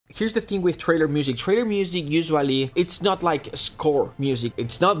Here's the thing with trailer music. Trailer music usually, it's not like score music.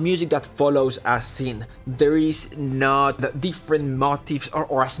 It's not music that follows a scene. There is not different motifs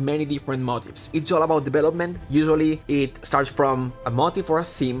or as many different motifs. It's all about development. Usually it starts from a motif or a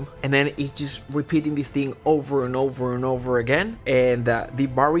theme, and then it's just repeating this thing over and over and over again. And the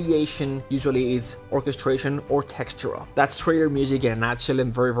variation usually is orchestration or textural. That's trailer music in a nutshell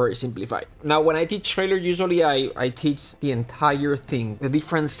and very, very simplified. Now, when I teach trailer, usually I teach the entire thing, the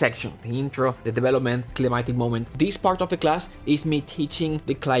different sections, the intro, the development, climatic moment. This part of the class is me teaching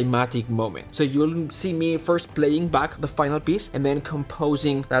the climatic moment. So you'll see me first playing back the final piece and then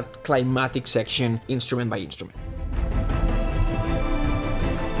composing that climatic section instrument by instrument.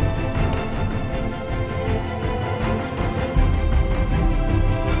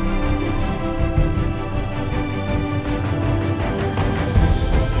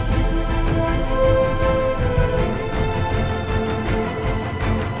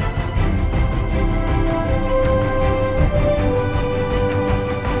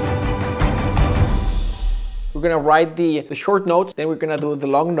 We're gonna write the short notes, then we're gonna do the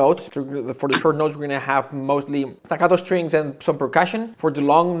long notes. So for the short notes, we're gonna have mostly staccato strings and some percussion. For the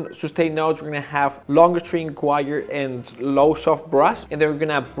long sustained notes, we're gonna have long string, choir, and low soft brass. And then we're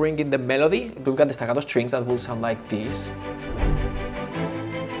gonna bring in the melody. We've got the staccato strings that will sound like this.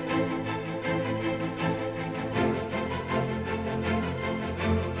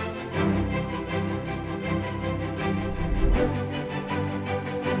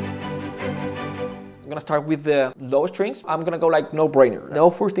 I'm gonna start with the low strings. I'm gonna go like no brainer. No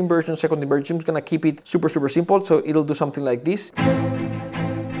first inversion, second inversion. I'm just gonna keep it super, super simple. So it'll do something like this.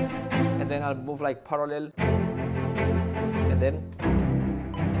 And then I'll move like parallel. And then.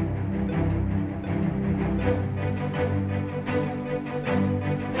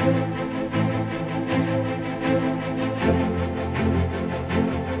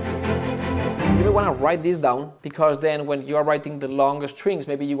 You want to write this down, because then when you are writing the long strings,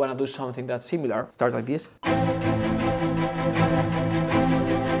 maybe you want to do something that's similar. Start like this.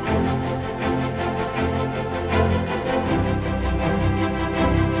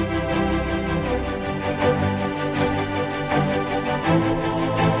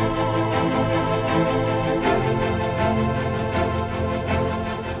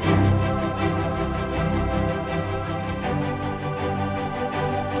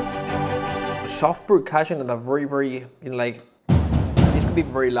 Soft percussion at a very, like, this could be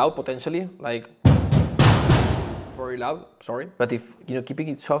very loud potentially, like, very loud, sorry. But if, you know, keeping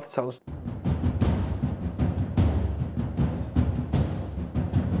it soft sounds.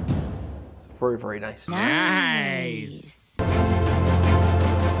 Very, very nice. Nice.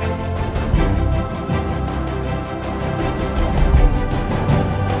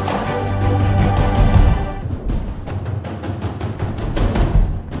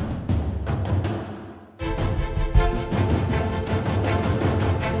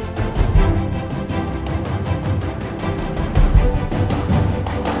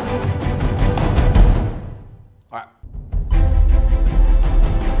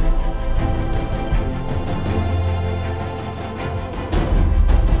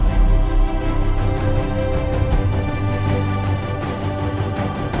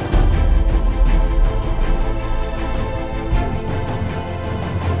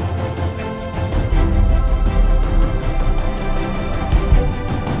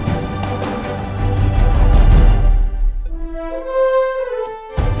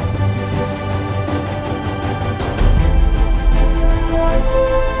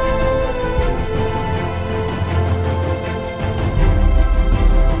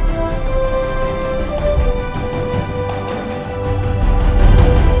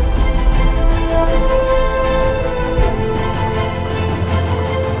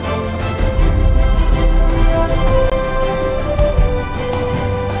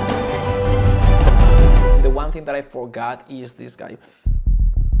 That I forgot is this guy.